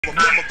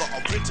Remember the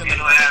original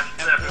Steppin,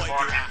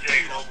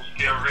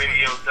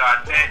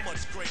 GlobalScaleRadio.net. I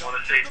want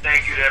to say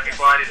thank you to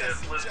everybody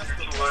that's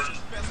listening to us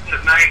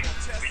tonight.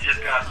 We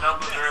just got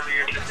numbers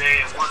earlier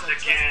today, and once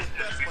again,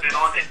 since we've been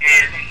on the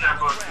air in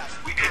December,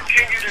 we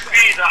continue to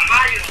be the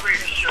highest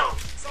rated show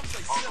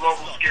on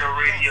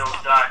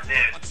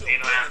GlobalScaleRadio.net.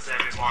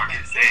 Steppin,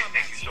 Marcus J.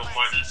 Thank you so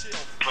much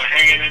for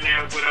hanging in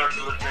there with us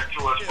and listening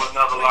to us for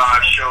another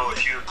live show.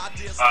 As you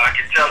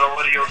can tell, the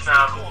audio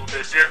sounds a little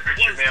bit different.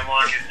 Your man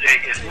Marcus J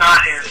is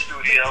not in the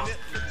studio, but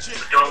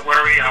don't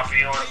worry, I'll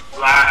be on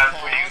live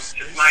for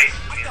you tonight.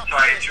 The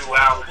entire 2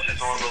 hours is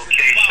on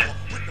location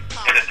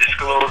at a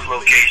disclosed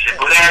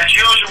location. But as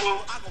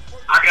usual,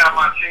 I got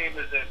my team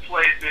is in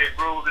place. Big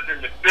Rube is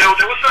in the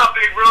building. What's up,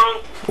 Big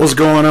Rube? What's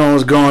going on?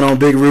 What's going on?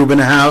 Big Rube in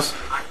the house.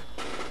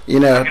 You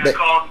know, I got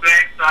Carl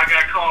Banks. I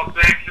got Carl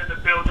Banks in the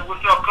building.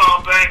 What's up,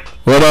 Carl Banks?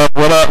 What up?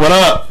 What up? What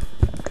up?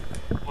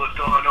 What's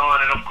going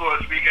on? And of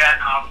course, we got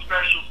our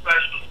special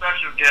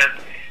guest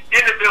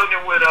in the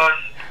building with us.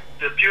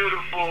 The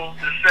beautiful,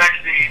 the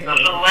sexy, the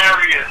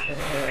hilarious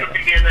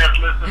comedian that's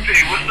listening to.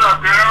 What's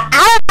up, girl?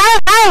 Oh,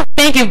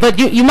 thank you, but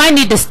you might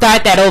need to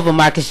start that over,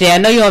 Marcus J. I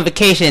know you're on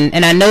vacation,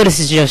 and I know this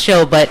is your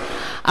show, but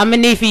I'm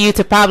going to need for you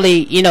to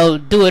probably,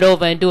 do it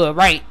over and do it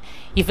right.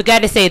 You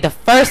forgot to say the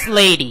First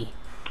Lady.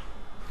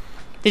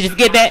 Did you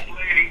get that?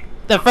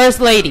 The First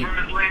Lady. The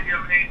First Lady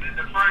of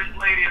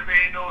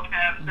Ain't No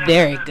Half.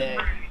 Very good.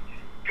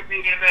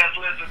 Comedian that's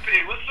listening to.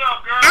 What's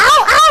up, girl?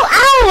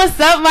 Ow! What's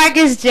up,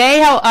 Marcus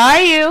J? How are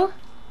you?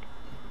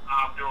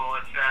 I'm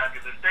doing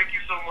fabulous. Thank you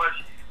so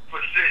much for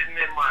sitting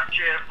in my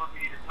chair for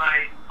me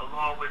tonight,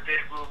 along with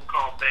Big Rube and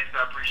Carl Banks.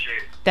 I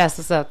appreciate it. That's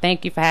what's up.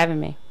 Thank you for having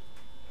me.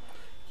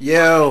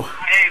 Yo.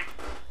 Hey,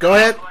 go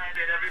ahead. I'm glad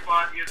that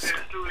everybody is in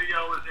the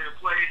studio, is in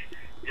place.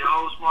 Your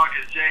host,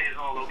 Marcus J, is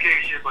on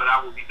location, but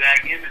I will be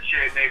back in the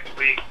chair next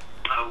week.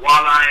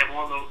 While I am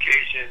on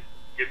location,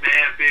 your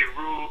man Big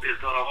Rube is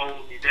going to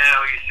hold me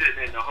down. He's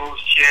sitting in the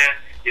host chair.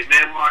 Your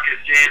man Marcus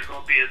J is going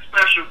to be a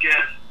special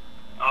guest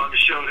on the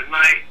show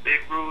tonight.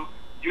 Big Rube,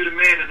 you the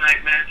man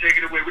tonight, man. Take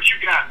it away. What you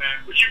got,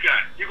 man? What you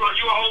got? You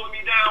holding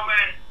me down,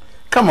 man?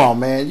 Come on,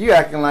 man. You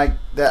acting like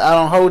that I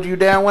don't hold you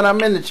down when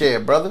I'm in the chair,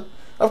 brother.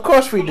 Of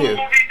course we do. You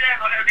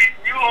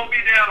hold me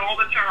down all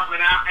the time,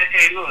 and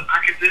hey, look,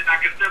 I can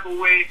step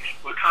away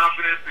with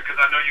confidence because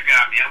I know you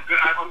got me. I'm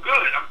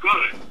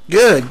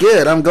good.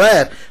 Good. I'm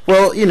glad.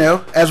 Well,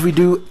 as we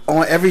do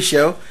on every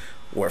show,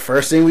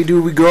 first thing we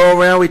do, we go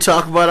around, we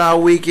talk about our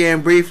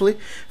weekend briefly.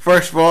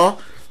 First of all,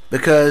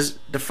 because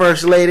the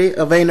First Lady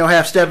of Ain't No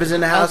Half Step is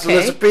in the house,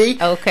 Okay. Alyssa P.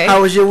 Okay.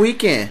 How was your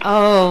weekend?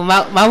 Oh,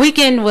 my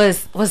weekend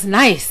was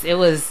nice. It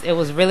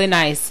was really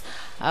nice.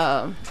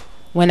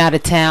 Went out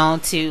of town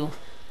to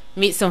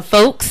meet some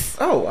folks.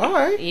 Oh, all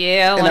right.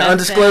 Yeah. In an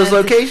undisclosed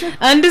location?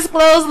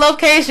 Undisclosed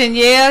location.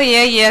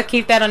 Yeah.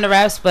 Keep that on the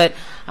wraps. But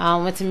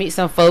went to meet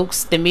some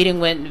folks. The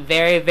meeting went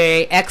very,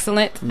 very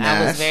excellent. Nice.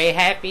 I was very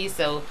happy.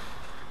 So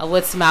I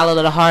would smile a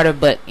little harder,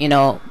 but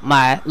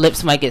my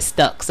lips might get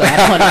stuck. So I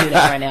don't want to do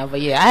that right now.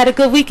 But yeah, I had a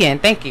good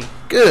weekend. Thank you.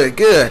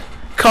 Good.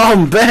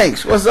 Carl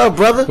Banks, what's up,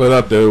 brother? What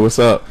up, dude? What's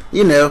up?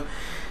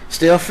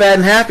 Still fat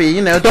and happy.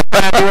 Don't do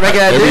what I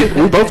gotta do.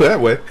 We both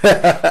that way.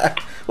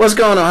 What's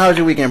going on? How was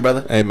your weekend,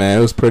 brother? Hey, man,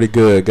 it was pretty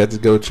good. Got to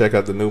go check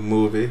out the new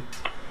movie.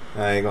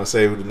 I ain't gonna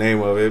say the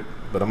name of it,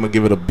 but I'm gonna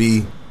give it a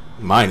B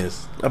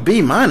minus. A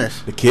B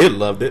minus? The kid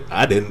loved it.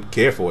 I didn't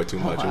care for it too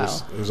much.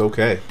 Wow. It was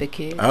okay. The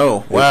kid.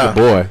 Oh, wow. The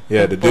boy.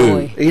 Yeah, the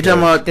dude. Are you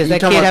talking about? Does that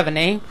kid have a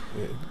name?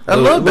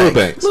 Lil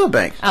Banks.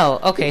 Oh,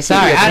 okay.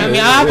 Sorry. I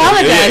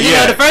apologize.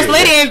 The First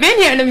Lady ain't been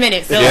here in a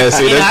minute, so yeah,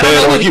 see, that's I don't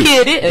bad know on who the you.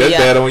 kid is. That's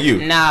bad on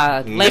you.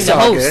 Nah, blame It's the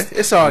all host. good.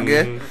 It's all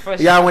good.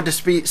 Y'all went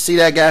to see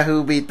that guy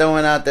who be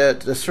throwing out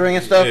the string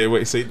and stuff? Yeah,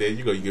 wait, see, there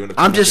you go. You giving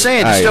I'm just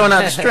saying, just throwing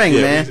out the string,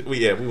 man.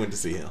 We went to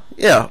see him.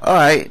 Yeah, all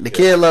right. The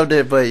kid loved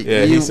it, but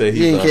he said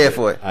you didn't care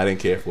for it. I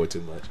didn't care for it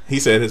too much. He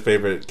said his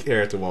favorite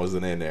character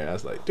wasn't in there. I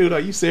was like, dude, are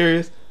you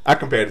serious? I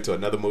compared it to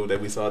another movie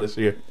that we saw this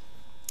year.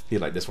 He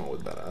like, this one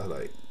was better. I was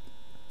like,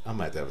 I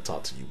might have to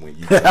talk to you when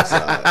you go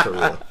outside, for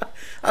real.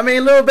 I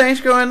mean, Lil Banks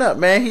growing up,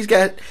 man. He's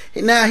like,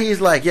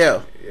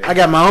 yo, I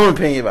got my own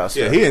opinion about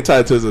stuff. Yeah, he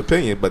entitled to his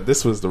opinion, but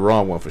this was the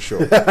wrong one for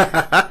sure.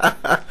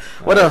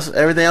 What else?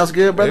 Everything else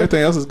good, brother?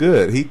 Everything else is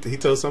good. He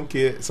told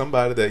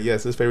somebody that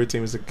yes, his favorite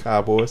team is the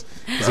Cowboys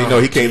because he know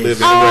he can't live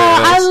anywhere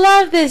else. I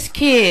love this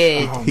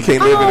kid. He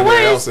can't live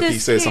anywhere else if he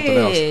says something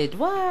else.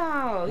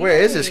 Wow. Where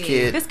is this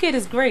kid? This kid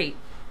is great.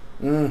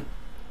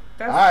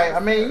 All right, I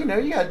mean, you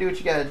gotta do what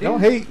you gotta do. Don't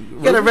hate. You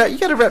gotta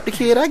rep the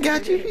kid. I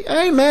got you.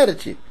 I ain't mad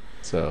at you.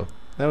 So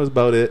that was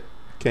about it.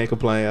 Can't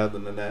complain other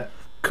than that.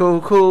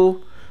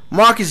 Cool.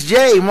 Marcus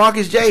J.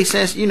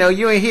 Since you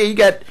ain't here,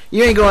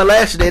 you ain't going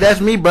last today.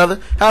 That's me, brother.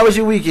 How was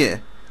your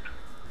weekend?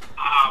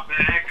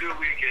 Man, good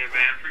weekend,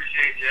 man.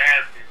 Appreciate you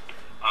asking.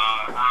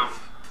 I'm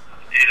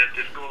in a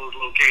disclosed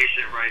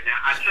location right now.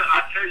 I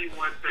tell you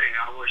one thing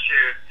I will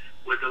share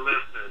with the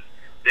listeners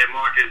that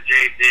Marcus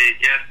J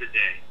did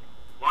yesterday.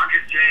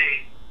 Marcus J,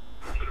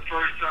 for the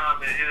first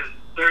time in his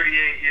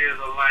 38 years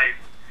of life,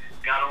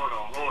 got on a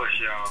horse,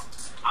 y'all.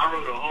 I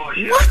rode a horse.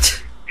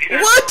 What?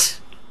 What?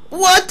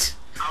 What?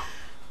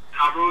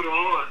 I rode a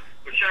horse,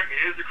 but check it.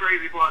 Here's the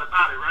crazy part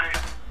about it, right?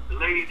 The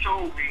lady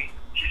told me,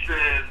 she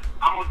says,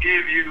 I'm going to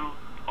give you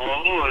a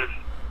horse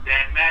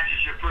that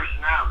matches your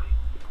personality.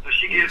 So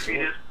she gives me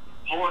this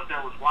horse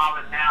that was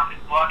wilding out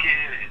and bucking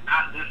and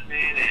not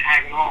listening and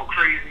acting all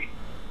crazy.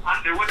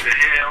 I said, what the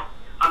hell?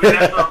 I mean,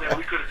 that's something that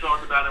we could have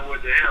talked about in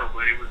what the hell,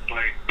 but it was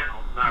like,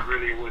 not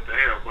really what the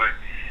hell. But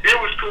it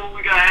was cool.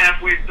 We got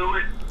halfway through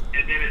it,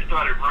 and then it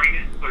started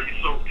raining, so you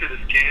soaked to the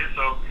skin,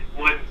 so it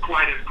wasn't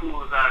quite as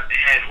cool as I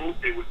had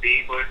hoped it would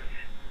be, but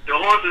the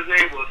horse's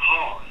name was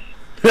Hoss.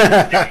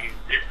 I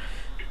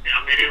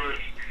mean, it was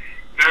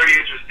very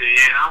interesting,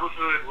 and I was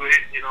hood with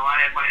it.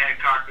 I had my hat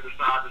cocked to the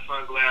side, the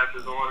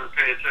sunglasses on, and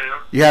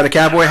pigtail. You had a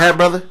cowboy hat,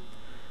 brother?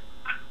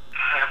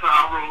 That's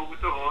how I rode with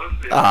the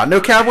horse.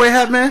 No cowboy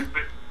hat, man?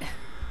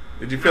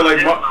 Did you feel like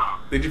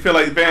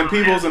Van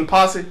Peebles and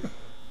Posse? Hey,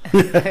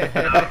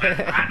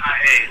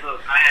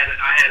 look, I had a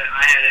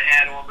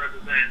hat on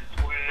representing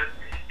Squares,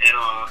 and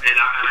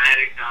I had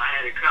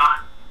a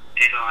cock,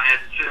 and I had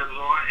the Timbs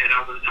on, and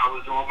I was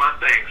doing my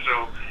thing.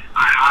 So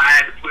I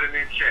had to put him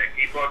in check.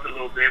 He bucked a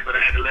little bit, but I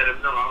had to let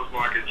him know I was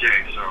Marcus J.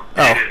 So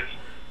it is.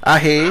 I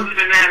hear you. Other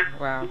than that,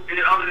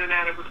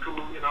 it was cool.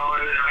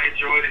 I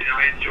enjoyed it.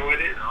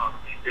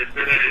 It's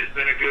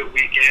been a good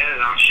weekend,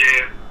 and I'll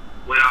share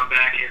when I'm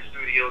back in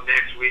studio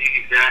next week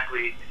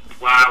exactly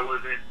why I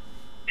wasn't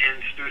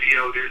in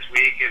studio this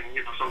week, and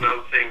some of the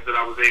other things that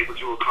I was able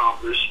to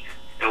accomplish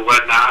and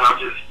whatnot. I'm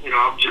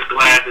just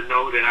glad to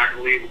know that I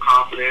can leave with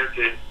confidence,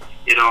 and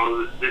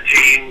the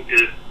team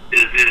is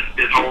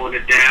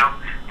holding it down.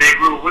 Big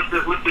Rube, what's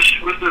the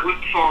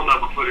phone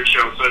number for the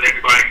show so that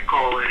everybody can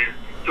call in and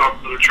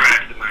talk to the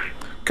tracks tonight?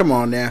 Come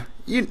on now.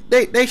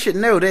 They should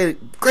know. They're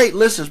great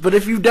listeners. But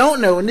if you don't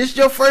know, and this is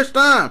your first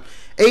time,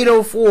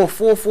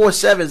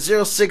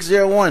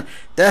 804-447-0601.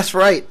 That's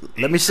right.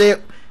 Let me say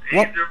it.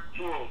 804-447-0601.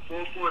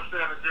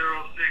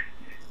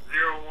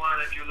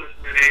 If you're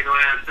listening, Ain't No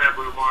Half Step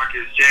with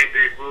Marcus J.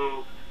 Big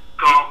Rube,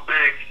 Carl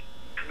Banks,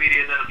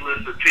 comedian that's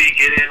listed P.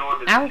 Get in on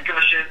the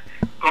discussion.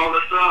 Call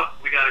us up.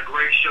 We got a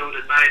great show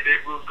tonight.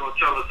 Big Rube's going to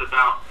tell us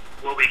about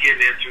what we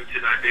getting into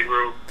tonight, Big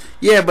Rube.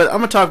 Yeah, but I'm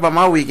going to talk about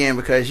my weekend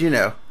because,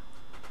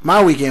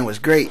 my weekend was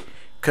great.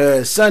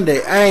 Because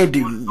Sunday, I ain't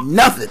do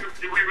nothing. Do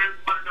we really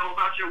want to know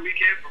about your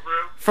weekend, for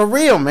real? For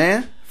real,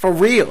 man. For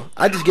real.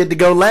 I just get to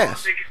go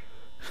last.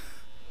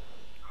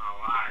 Oh,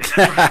 all right.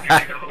 That's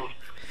right. The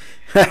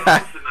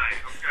host tonight,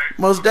 okay?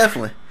 Most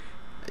definitely.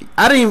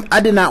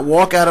 I did not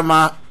walk out of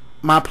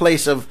my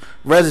place of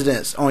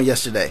residence on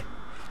yesterday.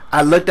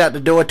 I looked out the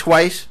door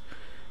twice,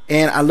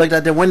 and I looked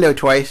out the window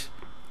twice.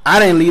 I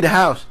didn't leave the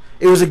house.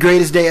 It was the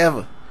greatest day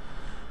ever.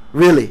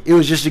 Really, it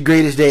was just the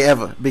greatest day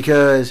ever.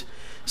 Because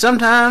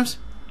sometimes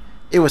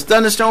it was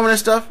thunderstorming and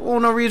stuff. Well,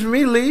 no reason for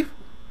me to leave.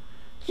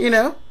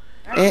 And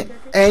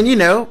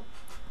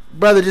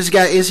brother just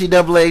got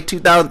NCAA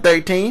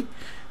 2013.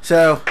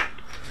 So,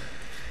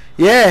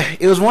 yeah,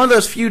 it was one of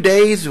those few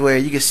days where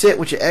you could sit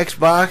with your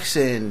Xbox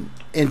and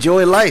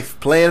enjoy life,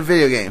 playing a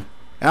video game.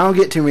 I don't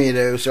get too many of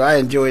those, so I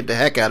enjoyed the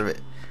heck out of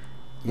it.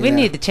 We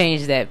need to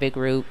change that, Big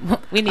Rube.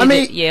 We need to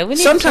change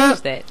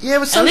that. Yeah,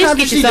 but sometimes at least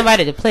get you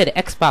somebody to play the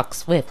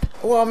Xbox with.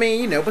 Well,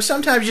 but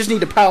sometimes you just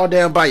need to power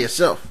down by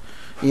yourself.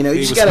 You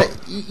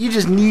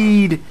just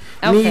need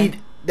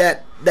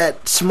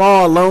that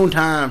small alone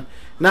time.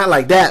 Not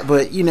like that,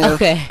 but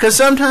okay. Because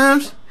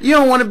sometimes you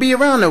don't want to be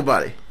around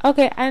nobody.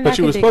 Okay, but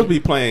you were supposed to be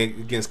playing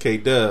against K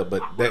Dub,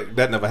 but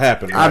that never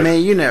happened. Right? I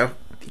mean,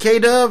 K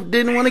Dub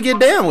didn't want to get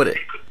down with it.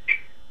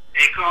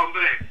 Hey, call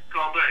back.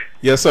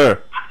 Yes, sir.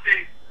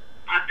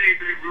 I think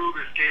Big Rube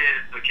is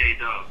scared of K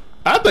Dub.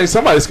 I think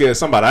somebody's scared of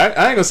somebody. I ain't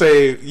gonna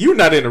say you're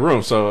not in the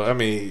room, so I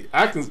mean,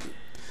 I can.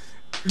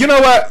 You know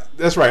what?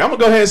 That's right. I'm gonna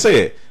go ahead and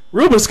say it.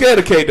 Rube is scared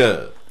of K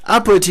Dub.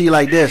 I'll put it to you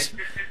like this.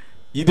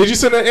 Did you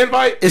send an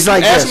invite? It's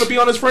like ask him to be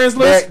on his friends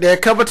list. There are a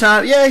couple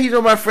times. Yeah, he's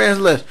on my friends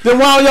list. Then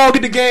why don't y'all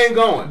get the game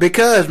going?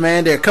 Because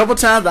man, there are a couple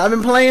times I've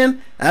been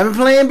playing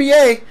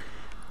BA.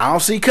 I don't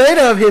see K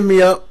Dub hitting me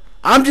up.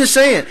 I'm just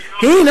saying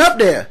he ain't up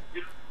there.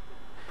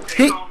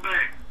 Call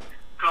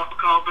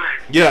back.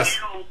 Yes. He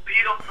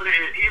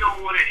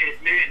don't want to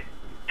admit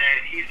that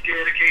he's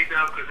scared of K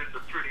Dub because it's a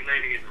pretty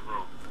lady in the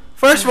room.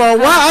 First of all,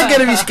 why I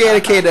gotta be scared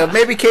of K Dub?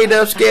 Maybe K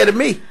Dub's scared of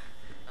me.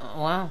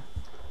 Wow.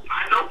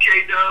 I know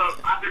K Dub.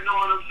 I've been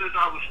knowing him since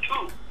I was 2,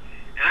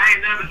 and I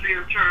ain't never seen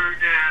him turn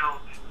down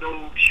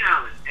no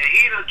challenge. And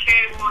he done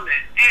came on the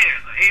air,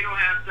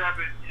 8.5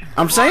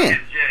 I'm saying.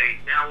 Jay,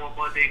 now on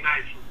Monday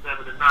nights from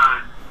 7 to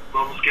 9,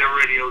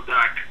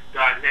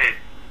 RoboScaleRadio.net.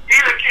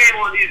 He done came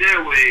on these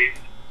airwaves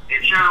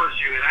and challenged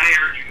you, and I ain't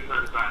heard you do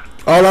nothing about it.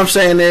 All I'm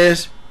saying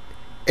is,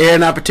 air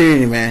an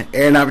opportunity, man.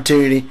 Air an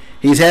opportunity.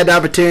 He's had the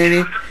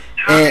opportunity.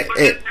 I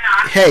just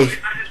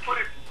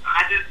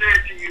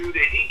said to you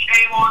that he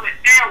came on the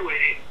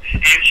airway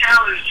and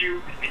challenged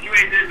you, and you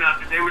ain't did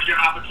nothing. There was your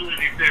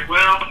opportunity to say,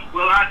 well,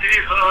 I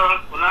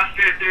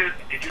said this,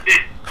 and you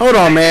didn't. Hold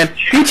on, man.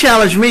 He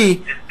challenged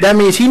me. That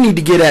means he need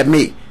to get at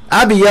me.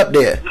 I be up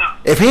there. No.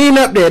 If he ain't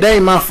up there, that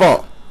ain't my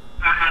fault.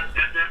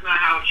 That's not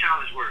how a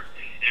challenge works.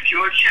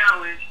 your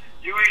challenge,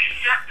 you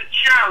accept the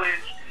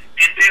challenge,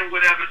 and then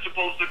whatever's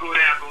supposed to go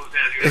down goes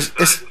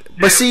down.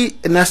 But see,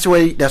 and that's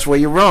where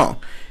you're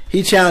wrong.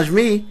 He challenged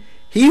me.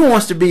 He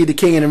wants to be the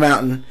king of the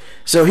mountain,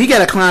 so he got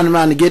to climb the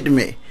mountain to get to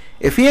me.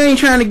 If he ain't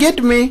trying to get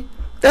to me,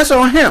 that's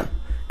on him.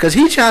 Cause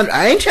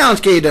I ain't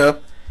challenged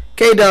K-Dub.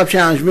 K-Dub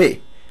challenged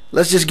me.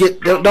 Let's just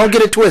don't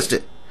get it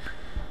twisted.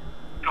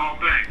 Call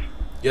back.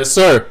 Yes,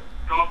 sir.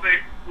 Call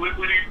back. What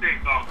do you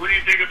think, Bob? What do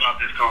you think about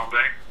this call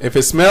back? If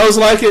it smells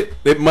like it,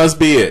 it must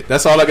be it.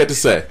 That's all I got to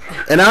say.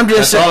 And I'm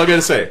just all I got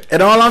to say.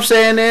 And all I'm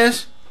saying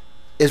is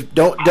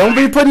don't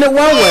be putting it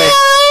one way.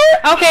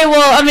 Okay,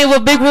 well, I mean,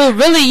 with Big Rube,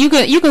 really, you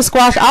can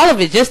squash all of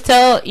it. Just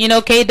tell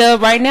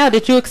K-Dub right now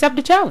that you accept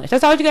the challenge.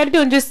 That's all you got to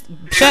do, and just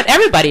shut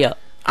everybody up.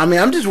 I mean,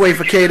 I'm just waiting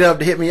for K-Dub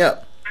to hit me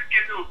up.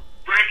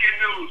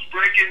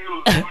 Breaking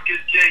news. Marcus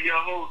J, your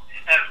host,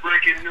 has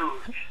breaking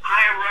news.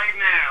 I am right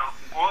now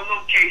on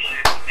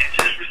location and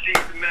just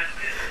received a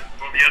message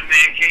from your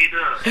man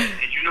K-Dub.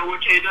 And you know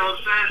what K-Dub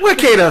says? What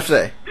K-Dub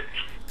say?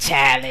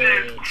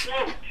 Challenge.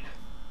 Quote,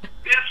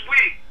 this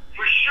week,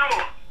 for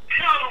sure,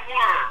 tell the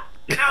world.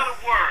 Big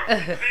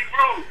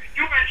Rube,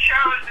 you've been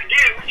challenged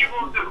again. What you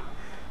gonna do?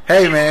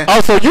 Hey, man. Oh,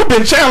 so you've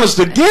been challenged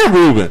again,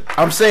 Ruben.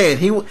 I'm saying,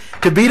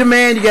 to be the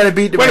man, you got to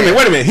beat the man.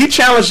 Wait a minute. He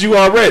challenged you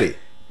already.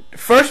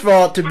 First of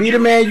all, to be the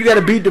man, you got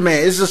to beat the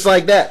man. It's just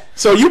like that.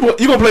 So you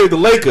gonna play with the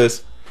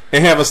Lakers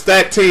and have a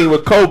stacked team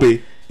with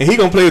Kobe, and he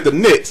gonna play with the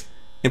Knicks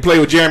and play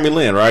with Jeremy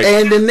Lin, right?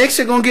 And the Knicks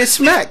are gonna get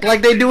smacked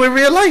like they do in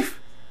real life.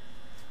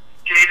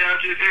 K-Dub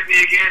just hit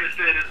me again and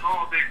said it's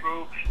on, Big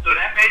Rube. So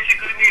that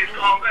basically means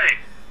call back.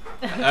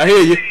 I hear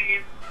you.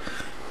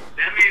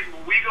 That means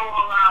when we go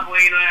live, we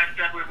ain't gonna have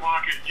to with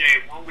Marcus J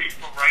 1 week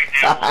from right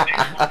now on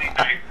next Monday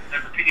night,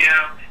 7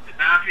 p.m. to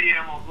 9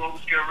 p.m. on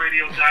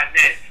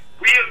GlobalScaleRadio.net.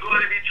 We are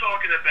going to be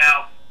talking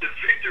about the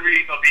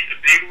victory of either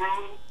Big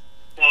Rube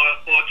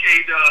or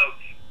K-Dub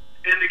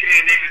in the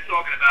game they've been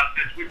talking about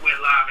since we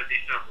went live in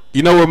December.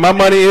 You know where my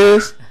money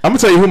is? I'm gonna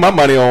tell you who my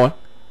money on.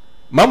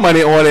 My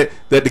money on it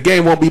that the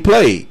game won't be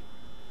played.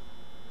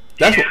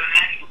 That's yeah,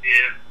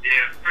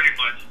 pretty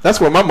much. That's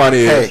where my money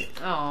is. Hey,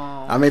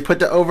 I may put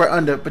the over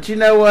under, but you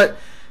know what?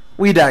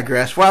 We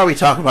digress. Why are we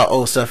talking about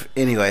old stuff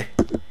anyway?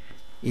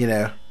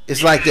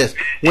 It's like this.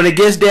 When it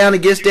gets down,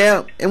 it gets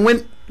down.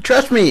 And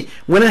trust me,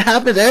 when it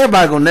happens,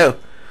 everybody gonna know.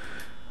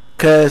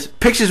 Cause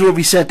pictures will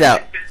be sent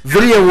out,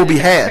 video will be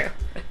had.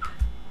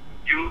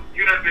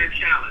 You have been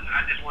challenged.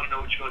 I just want to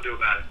know what you're gonna do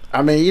about it.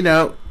 I mean,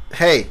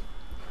 hey,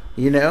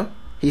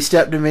 he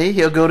stepped to me,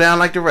 he'll go down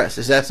like the rest.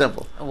 It's that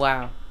simple.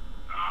 Wow.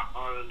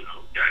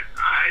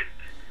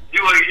 You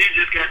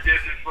just got this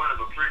in front of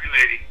a pretty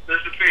lady.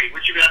 Listen, Pete,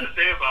 what you got to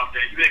say about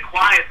that? You've been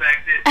quiet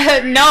back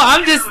there. No,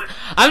 I'm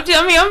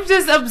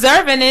just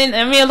observing, and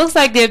I mean, it looks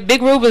like the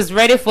Big Rube is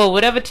ready for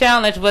whatever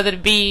challenge, whether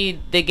it be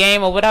the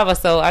game or whatever.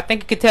 So I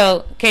think you could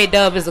tell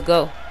K-Dub is a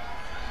go.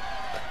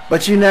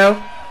 But he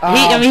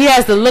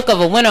has the look of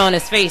a winner on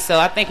his face, so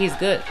I think he's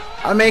good.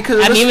 I mean,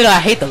 even though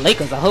I hate the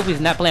Lakers, I hope he's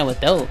not playing with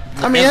those.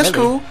 I mean, that's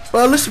cool.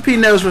 Well, listen, P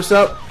knows what's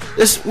up.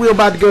 We're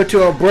about to go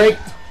to a break.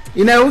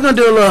 We're going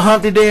to do a little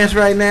Humpty dance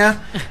right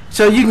now.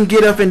 So you can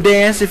get up and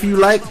dance if you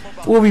like.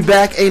 We'll be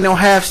back. Ain't no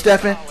half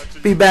stepping.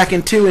 Be back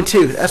in 2 and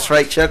 2. That's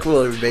right. Chuck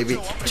Woolery, baby.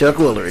 Chuck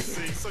Woolery.